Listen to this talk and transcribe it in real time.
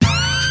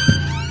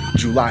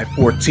July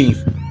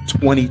 14th,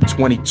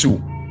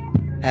 2022.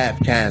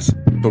 Halfcast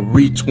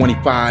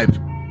 325,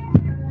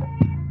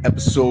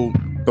 episode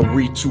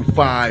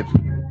 325.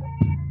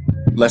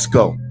 Let's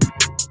go.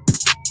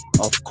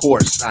 Of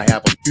course, I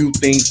have a few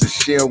things to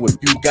share with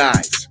you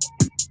guys.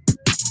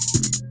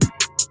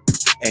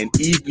 An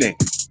evening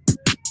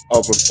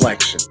of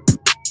reflection.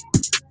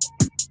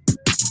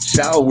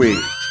 Shall we?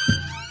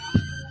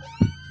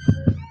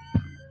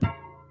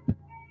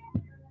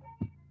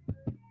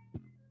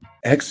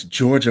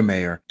 Ex-Georgia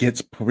mayor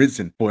gets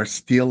prison for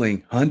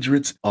stealing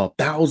hundreds of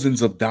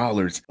thousands of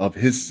dollars of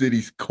his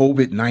city's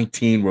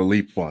COVID-19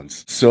 relief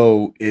funds.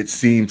 So it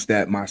seems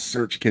that my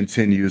search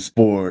continues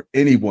for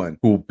anyone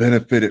who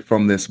benefited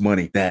from this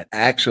money, that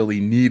actually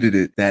needed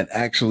it, that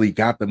actually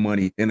got the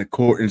money in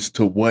accordance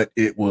to what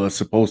it was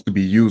supposed to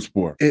be used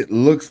for. It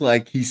looks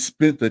like he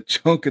spent a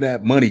chunk of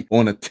that money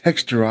on a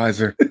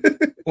texturizer.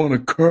 On a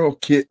curl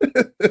kit.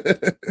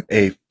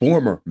 A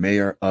former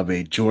mayor of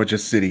a Georgia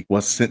city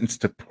was sentenced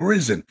to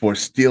prison for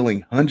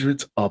stealing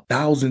hundreds of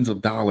thousands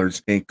of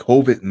dollars in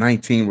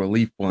COVID-19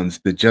 relief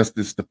funds, the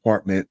Justice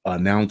Department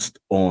announced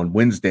on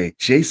Wednesday.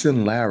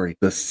 Jason Larry,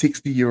 the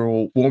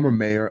 60-year-old former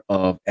mayor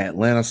of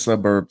Atlanta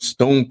suburb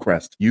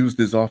Stonecrest, used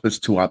his office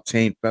to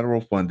obtain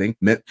federal funding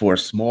meant for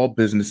small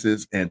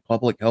businesses and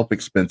public health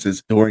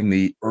expenses during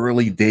the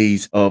early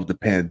days of the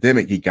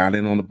pandemic. He got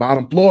in on the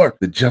bottom floor.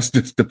 The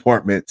Justice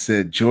Department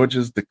said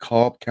Georgia's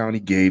DeKalb County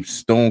gave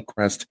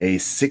Stonecrest a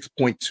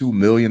 $6.2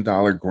 million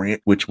grant,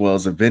 which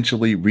was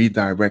eventually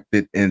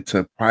redirected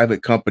into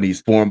private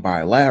companies formed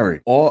by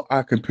Larry. All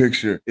I can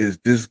picture is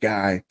this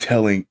guy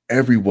telling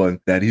everyone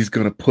that he's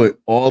going to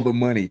put all the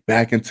money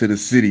back into the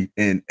city,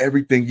 and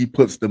everything he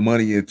puts the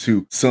money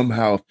into,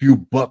 somehow a few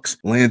bucks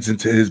lands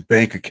into his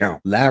bank account.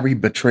 Larry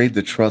betrayed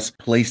the trust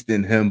placed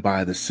in him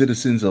by the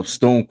citizens of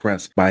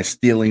Stonecrest by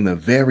stealing the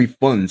very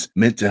funds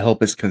meant to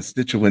help his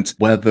constituents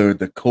weather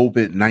the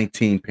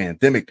COVID-19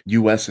 pandemic.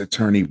 U.S.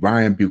 Attorney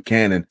Ryan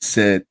Buchanan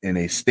said in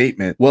a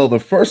statement, "Well, the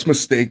first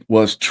mistake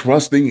was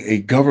trusting a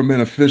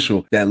government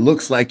official that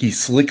looks like he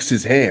slicks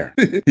his hair."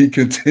 He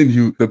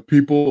continued, "The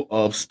people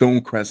of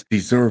Stonecrest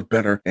deserve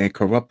better, and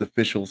corrupt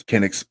officials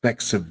can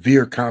expect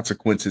severe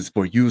consequences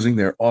for using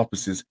their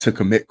offices to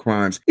commit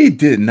crimes." He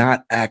did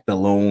not act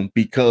alone,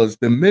 because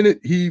the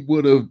minute he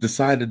would have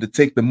decided to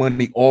take the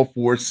money all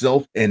for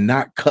himself and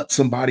not cut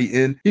somebody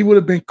in, he would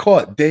have been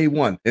caught day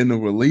one. In the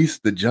release,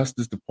 the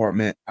Justice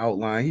Department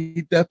outlined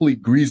he definitely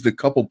greased a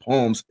couple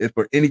palms, if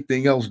for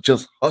anything else,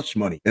 just hush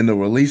money. In the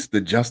release,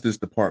 the Justice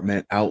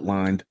Department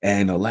outlined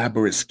an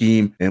elaborate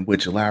scheme in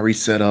which Larry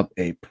set up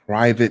a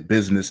private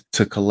business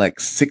to collect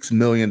 $6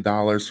 million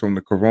from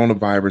the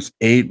Coronavirus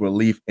Aid,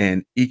 Relief,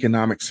 and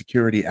Economic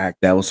Security Act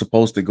that was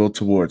supposed to go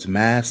towards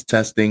mass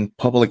testing,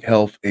 public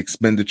health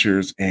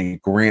expenditures,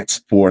 and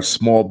grants for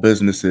small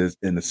businesses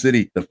in the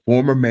city. The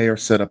former mayor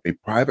set up a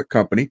private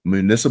company,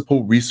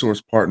 Municipal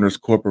Resource Partners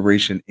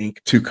Corporation, Inc.,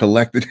 to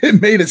collect it.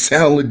 It made it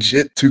sound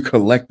legit, to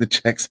collect the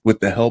checks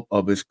with the help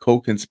of his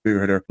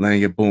co-conspirator,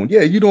 Leonard Boone.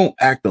 Yeah, you don't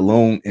act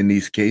alone in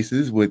these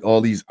cases with all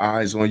these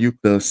eyes on you.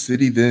 The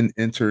city then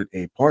entered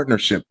a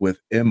partnership with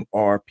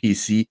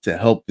MRPC to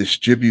help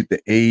distribute the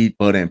aid,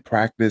 but in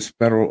practice,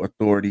 federal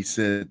authorities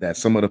said that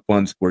some of the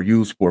funds were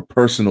used for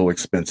personal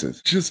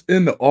expenses. Just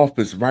in the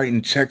office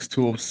writing checks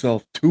to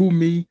himself, to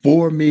me,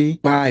 for me,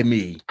 by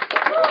me.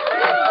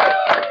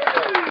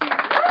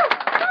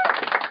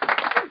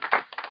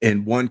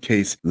 In one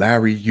case,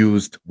 Larry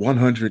used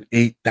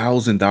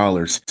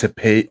 $108,000 to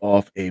pay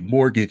off a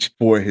mortgage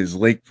for his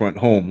lakefront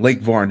home,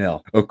 Lake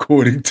Varnell,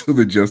 according to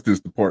the Justice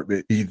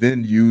Department. He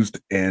then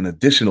used an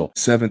additional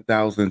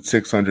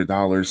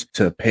 $7,600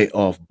 to pay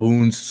off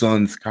Boone's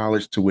son's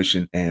college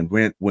tuition and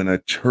rent. When a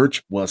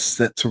church was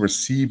set to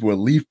receive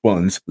relief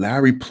funds,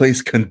 Larry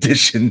placed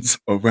conditions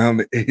around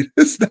the aid.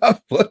 It's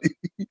not funny.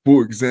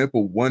 For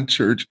example, one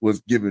church was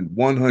given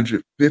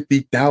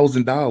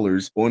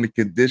 $150,000 on the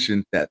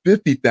condition that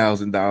 $50,000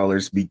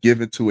 be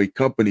given to a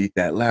company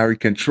that Larry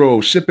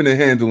controls. Shipping and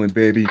handling,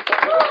 baby.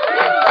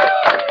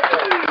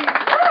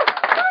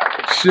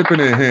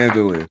 Shipping and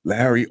handling.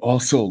 Larry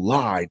also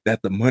lied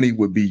that the money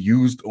would be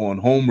used on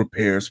home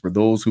repairs for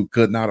those who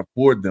could not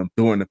afford them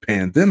during the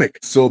pandemic.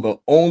 So the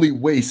only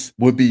waste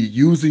would be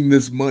using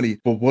this money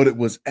for what it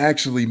was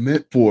actually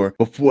meant for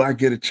before I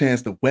get a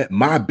chance to wet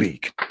my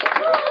beak.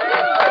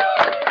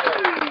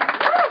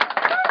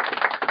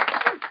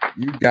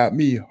 You got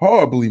me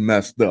horribly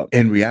messed up.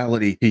 In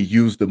reality, he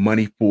used the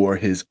money for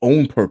his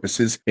own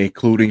purposes,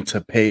 including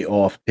to pay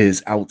off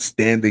his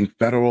outstanding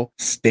federal,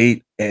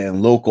 state,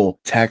 and local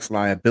tax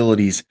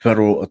liabilities,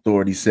 federal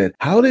authorities said.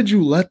 How did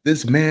you let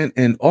this man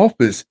in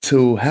office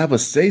to have a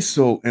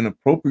say-so in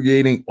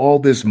appropriating all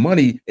this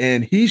money,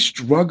 and he's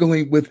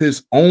struggling with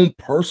his own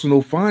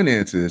personal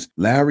finances?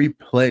 Larry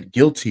pled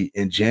guilty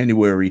in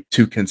January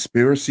to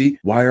conspiracy,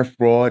 wire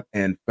fraud,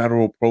 and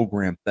federal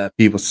program theft.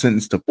 He was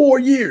sentenced to 4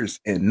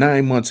 years and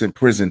 9 months in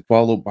prison,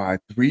 followed by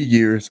 3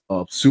 years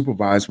of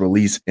supervised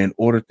release in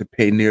order to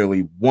pay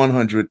nearly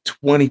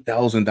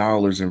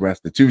 $120,000 in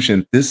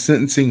restitution. This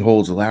sentencing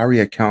holds Larry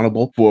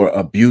accountable for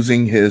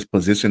abusing his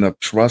position of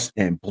trust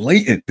and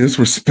blatant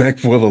disrespect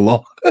for the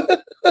law.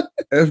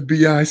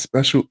 FBI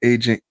Special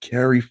Agent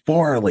Kerry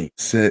Farley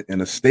said in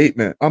a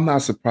statement, I'm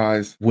not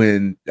surprised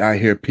when I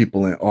hear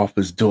people in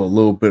office do a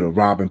little bit of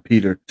robbing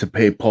Peter to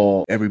pay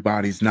Paul.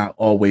 Everybody's not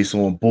always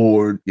on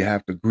board. You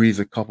have to grease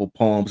a couple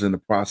palms in the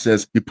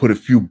process. You put a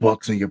few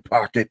bucks in your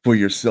pocket for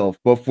yourself.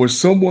 But for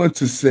someone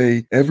to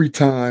say, every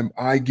time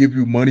I give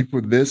you money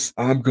for this,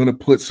 I'm going to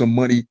put some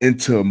money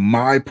into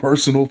my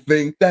personal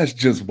thing, that's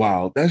just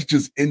wild. That's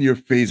just in your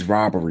face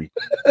robbery.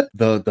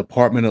 The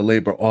Department of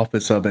Labor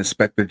Office of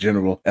Inspector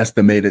General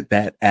estimated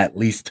that at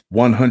least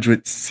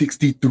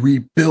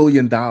 $163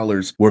 billion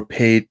were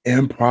paid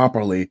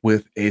improperly,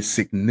 with a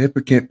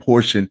significant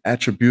portion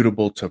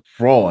attributable to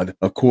fraud.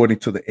 According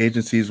to the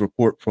agency's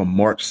report from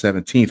March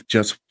 17th,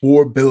 just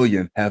 $4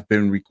 billion have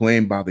been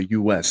reclaimed by the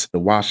U.S., the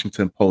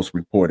Washington Post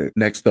reported.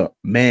 Next up,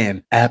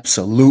 man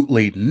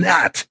absolutely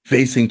not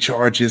facing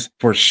charges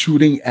for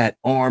shooting at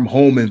armed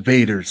home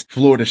invaders,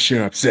 Florida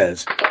sheriff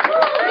says.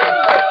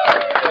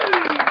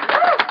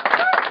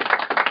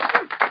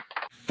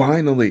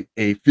 Finally,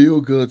 a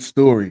feel-good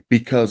story,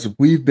 because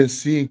we've been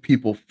seeing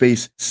people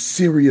face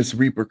serious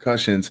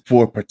repercussions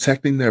for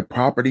protecting their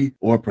property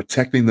or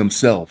protecting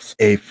themselves.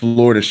 A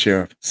Florida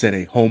sheriff said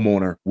a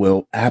homeowner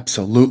will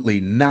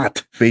absolutely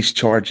not face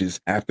charges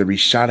after he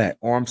shot at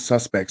armed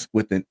suspects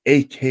with an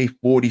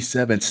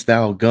AK-47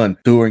 style gun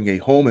during a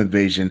home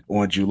invasion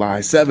on July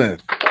 7th.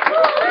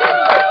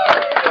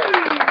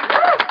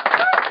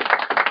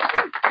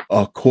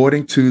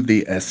 According to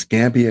the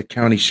Escambia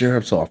County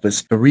Sheriff's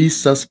Office, 3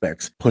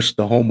 suspects pushed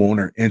the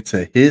homeowner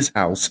into his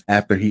house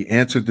after he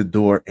answered the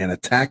door and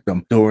attacked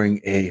them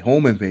during a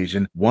home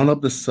invasion. One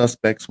of the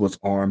suspects was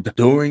armed.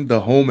 During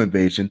the home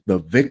invasion, the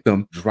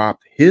victim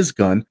dropped his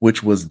gun,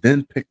 which was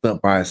then picked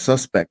up by a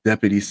suspect.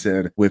 Deputies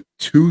said with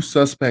 2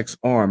 suspects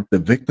armed, the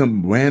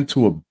victim ran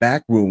to a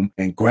back room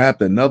and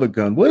grabbed another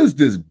gun. What is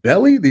this,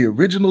 Belly, the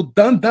original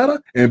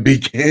Dundada? And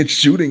began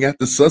shooting at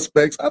the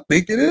suspects. I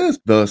think it is.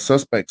 The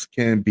suspects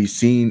can be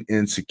seen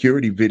in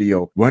security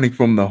video running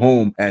from the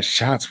home as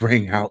shots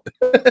rang out.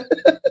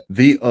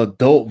 The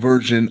adult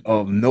version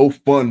of No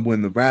Fun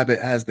When the Rabbit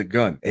Has the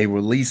Gun. A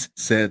release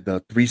said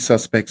the 3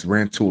 suspects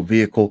ran to a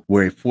vehicle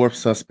where a 4th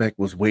suspect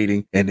was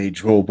waiting and they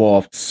drove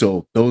off.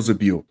 So those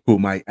of you who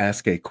might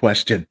ask a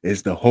question,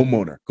 is the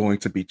homeowner going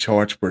to be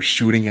charged for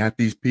shooting at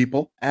these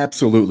people?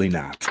 Absolutely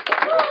not.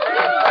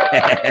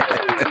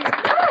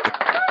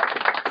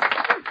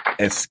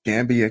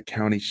 Escambia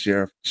County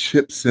Sheriff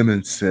Chip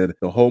Simmons said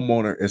the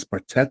homeowner is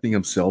protecting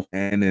himself,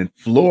 and in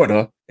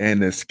Florida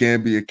and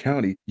Escambia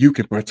County, you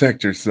can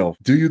protect yourself.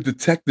 Do you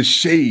detect the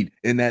shade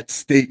in that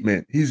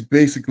statement? He's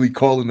basically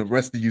calling the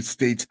rest of you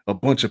states a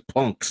bunch of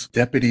punks.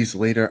 Deputies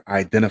later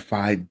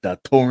identified the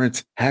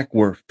Torrance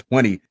Hackworth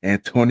 20,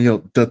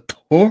 Antonio the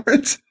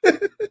Torrance.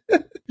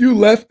 You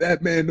left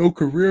that man no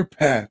career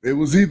path. It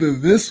was either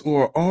this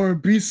or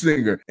R&B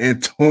singer.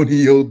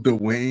 Antonio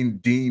Dwayne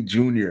Dean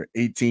Jr.,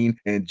 18,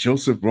 and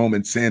Joseph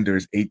Roman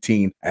Sanders,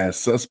 18, as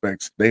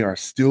suspects. They are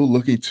still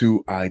looking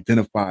to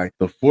identify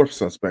the 4th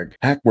suspect.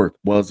 Hackworth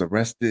was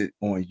arrested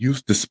on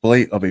use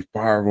display of a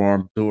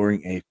firearm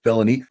during a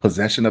felony,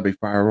 possession of a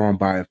firearm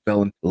by a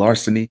felon,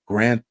 larceny,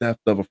 grand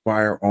theft of a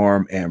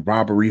firearm, and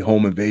robbery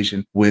home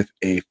invasion with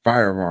a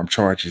firearm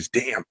charges.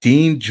 Damn.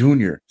 Dean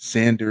Jr.,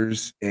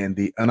 Sanders, and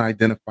the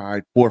unidentified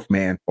 4th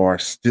man are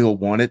still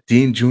wanted.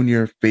 Dean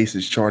Jr.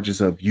 faces charges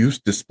of use,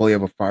 display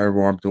of a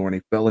firearm during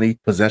a felony,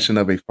 possession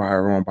of a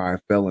firearm by a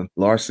felon,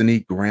 larceny,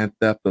 grand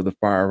theft of the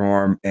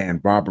firearm,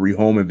 and robbery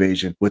home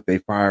invasion with a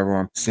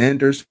firearm.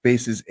 Sanders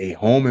faces a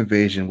home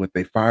invasion with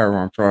a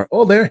firearm charge.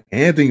 Oh, they're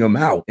handing them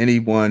out.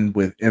 Anyone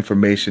with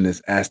information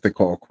is asked to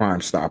call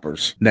Crime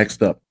Stoppers.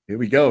 Next up, here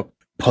we go.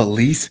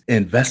 Police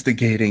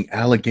investigating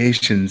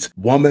allegations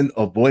woman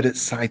avoided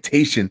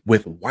citation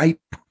with white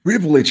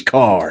privilege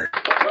card.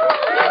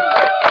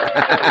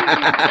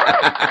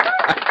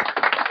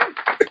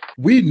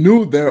 We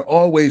knew there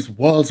always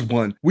was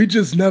one. We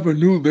just never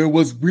knew there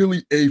was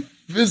really a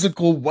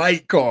physical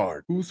white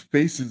card. Whose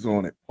face is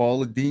on it?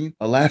 Paula Deen?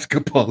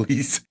 Alaska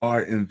police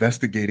are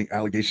investigating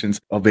allegations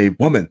of a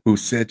woman who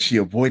said she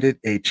avoided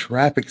a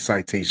traffic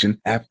citation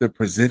after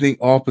presenting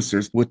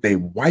officers with a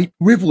white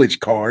privilege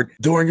card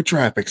during a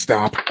traffic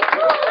stop.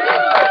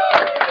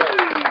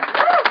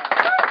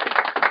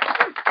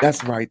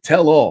 That's right.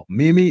 Tell all.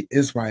 Mimi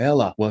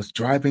Israela was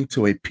driving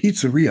to a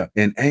pizzeria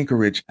in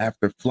Anchorage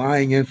after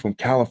flying in from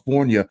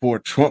California for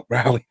a Trump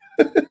rally.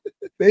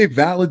 They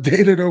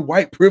validated her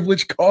white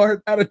privilege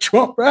card at a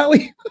Trump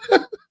rally.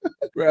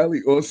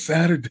 Rally on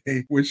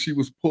Saturday when she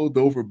was pulled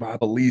over by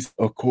police,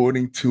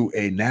 according to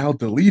a now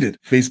deleted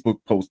Facebook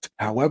post.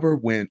 However,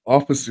 when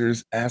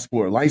officers asked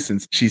for a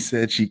license, she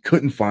said she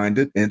couldn't find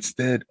it,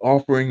 instead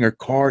offering her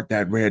card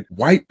that read,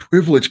 "White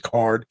privilege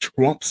card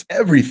trumps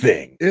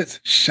everything."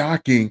 It's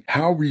shocking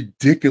how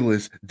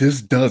ridiculous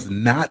this does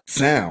not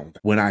sound.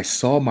 When I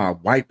saw my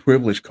white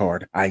privilege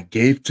card, I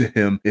gave to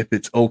him if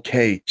it's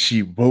okay,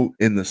 she wrote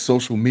in the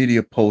social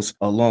media post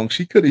along.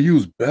 She could have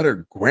used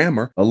better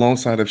grammar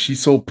alongside of "she's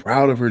so proud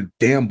out of her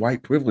damn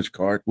white privilege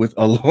card with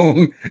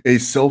along a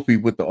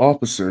selfie with the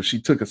officer. She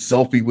took a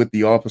selfie with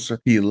the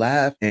officer. He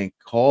laughed and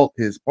called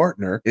his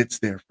partner. It's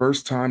their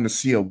first time to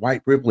see a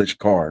white privilege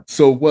card.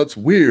 So what's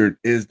weird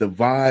is the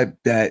vibe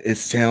that it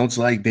sounds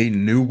like they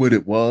knew what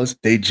it was.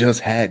 They just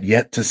had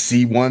yet to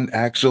see one.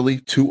 Actually,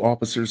 two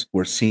officers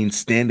were seen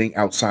standing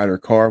outside her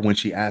car when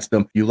she asked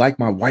them, "You like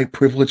my white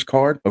privilege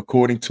card?"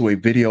 According to a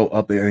video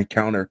of the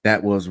encounter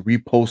that was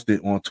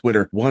reposted on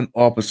Twitter, one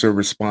officer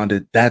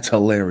responded, "That's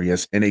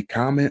hilarious." In a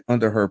comment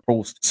under her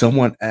post,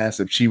 someone asked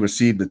if she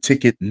received the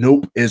ticket.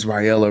 "Nope,"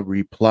 Israela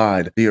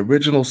replied. The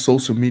original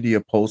social media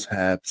posts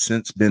have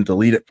since been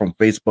deleted from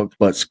Facebook,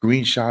 but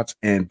screenshots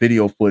and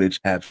video footage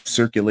have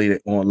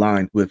circulated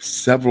online, with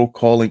several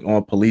calling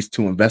on police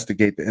to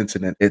investigate the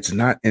incident. It's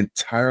not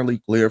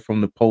entirely clear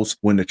from the post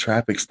when the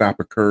traffic stop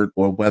occurred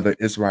or whether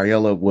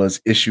Israela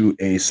was issued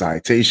a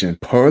citation.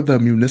 Per the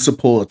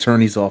municipal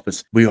attorney's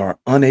office, we are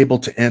unable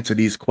to answer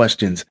these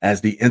questions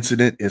as the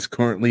incident is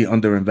currently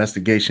under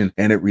investigation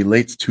and it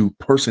relates to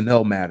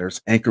personnel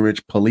matters,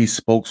 Anchorage police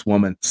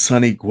spokeswoman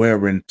Sonny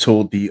Guerin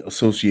told the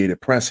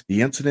Associated Press.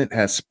 The incident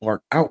has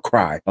sparked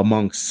outcry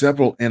among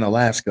several in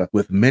Alaska,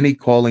 with many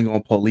calling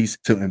on police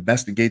to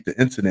investigate the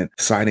incident,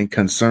 citing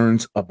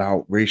concerns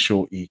about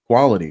racial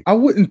equality. I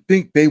wouldn't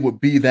think they would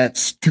be that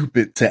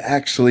stupid to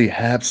actually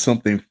have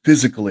something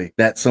physically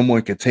that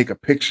someone could take a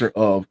picture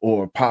of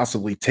or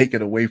possibly take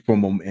it away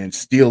from them and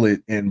steal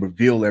it and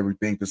reveal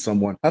everything to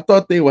someone. I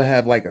thought they would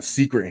have like a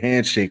secret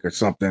handshake or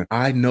something.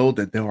 I know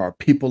that there are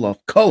people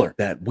of color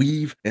that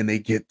weave and they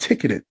get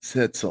ticketed,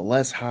 said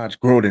Celeste Hodge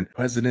Groden,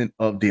 president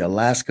of the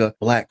Alaska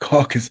Black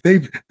Caucus.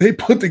 They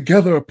put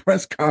together a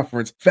press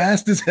conference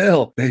fast as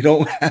hell. They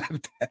don't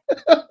have that.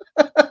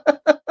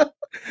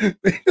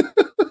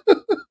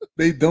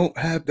 They don't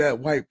have that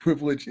white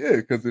privilege yet,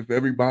 because if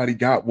everybody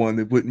got one,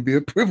 it wouldn't be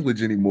a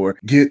privilege anymore.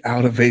 Get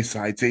out of a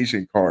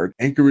citation card.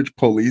 Anchorage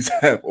police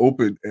have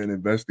opened an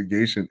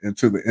investigation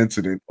into the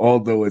incident,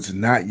 although it's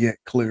not yet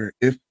clear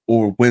if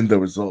or when the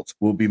results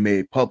will be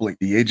made public.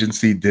 The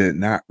agency did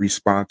not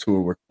respond to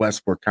a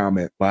request for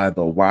comment by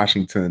the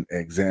Washington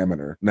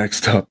Examiner.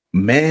 Next up,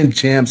 man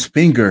jams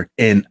finger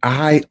in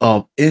eye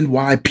of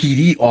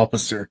NYPD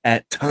officer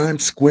at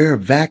Times Square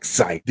vac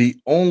site. The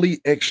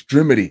only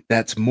extremity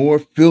that's more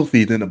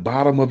filthy than the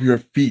bottom of your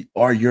feet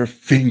are your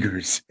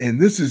fingers. And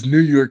this is New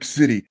York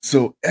City,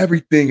 so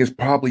everything is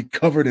probably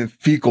covered in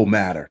fecal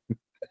matter.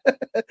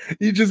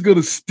 You're just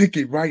gonna stick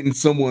it right in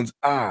someone's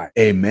eye.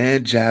 A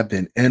man jabbed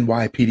an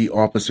NYPD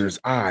officer's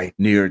eye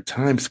near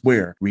Times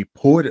Square,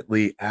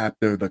 reportedly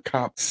after the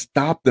cops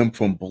stopped them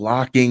from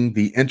blocking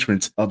the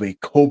entrance of a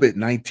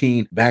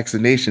COVID-19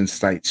 vaccination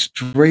site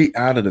straight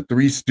out of the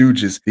Three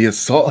Stooges. The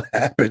assault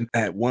happened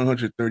at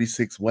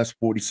 136 West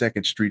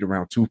 42nd Street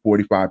around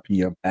 2:45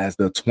 p.m. as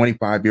the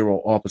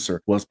 25-year-old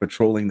officer was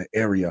patrolling the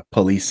area.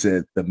 Police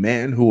said the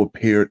man, who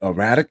appeared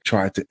erratic,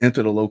 tried to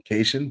enter the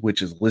location,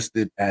 which is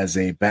listed as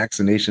a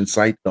vaccination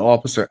site. The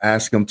officer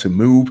asked him to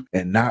move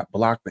and not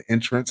block the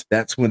entrance.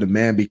 That's when the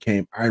man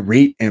became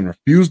irate and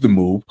refused to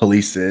move,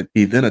 police said.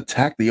 He then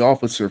attacked the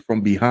officer from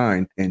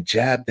behind and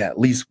jabbed at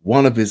least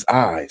one of his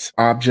eyes.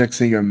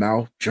 Objects in your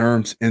mouth,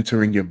 germs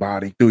entering your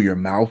body through your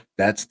mouth.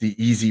 That's the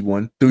easy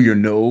one. Through your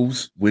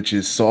nose, which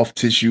is soft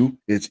tissue.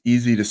 It's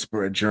easy to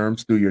spread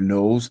germs through your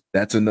nose.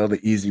 That's another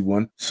easy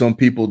one. Some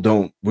people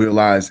don't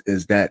realize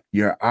is that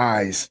your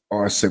eyes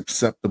are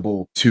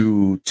susceptible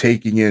to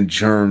taking in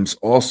germs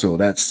also.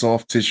 That's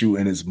soft tissue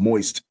and is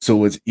moist.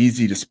 So it's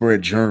easy to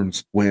spread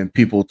germs when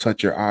people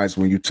touch your eyes,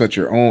 when you touch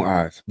your own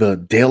eyes. The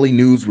Daily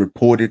News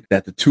reported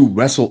that the two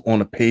wrestled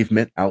on a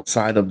pavement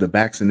outside of the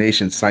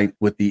vaccination site,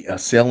 with the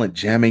assailant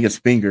jamming his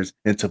fingers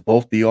into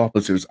both the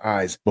officer's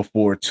eyes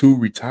before two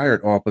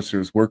retired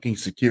officers working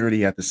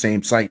security at the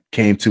same site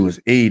came to his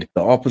aid.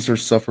 The officer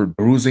suffered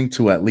bruising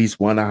to at least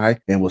one eye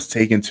and was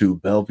taken to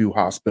Bellevue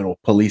Hospital.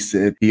 Police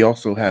said he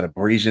also had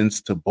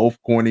abrasions to both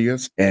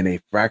corneas and a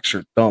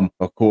fractured thumb,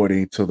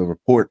 according to the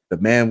report. The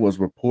man was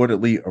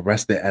reportedly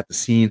arrested at the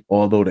scene,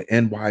 although the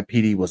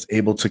NYPD was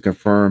able to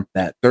confirm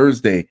that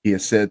Thursday he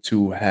is said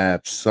to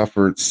have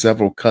suffered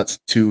several cuts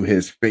to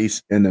his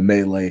face in the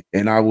melee,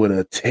 and I would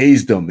have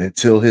tased him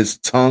until his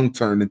tongue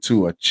turned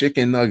into a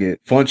chicken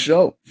nugget. Fun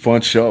show,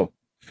 fun show,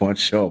 fun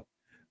show.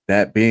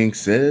 That being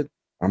said,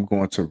 I'm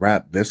going to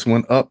wrap this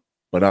one up,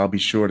 but I'll be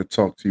sure to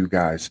talk to you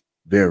guys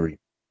very,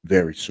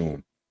 very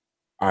soon.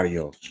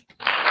 Adios.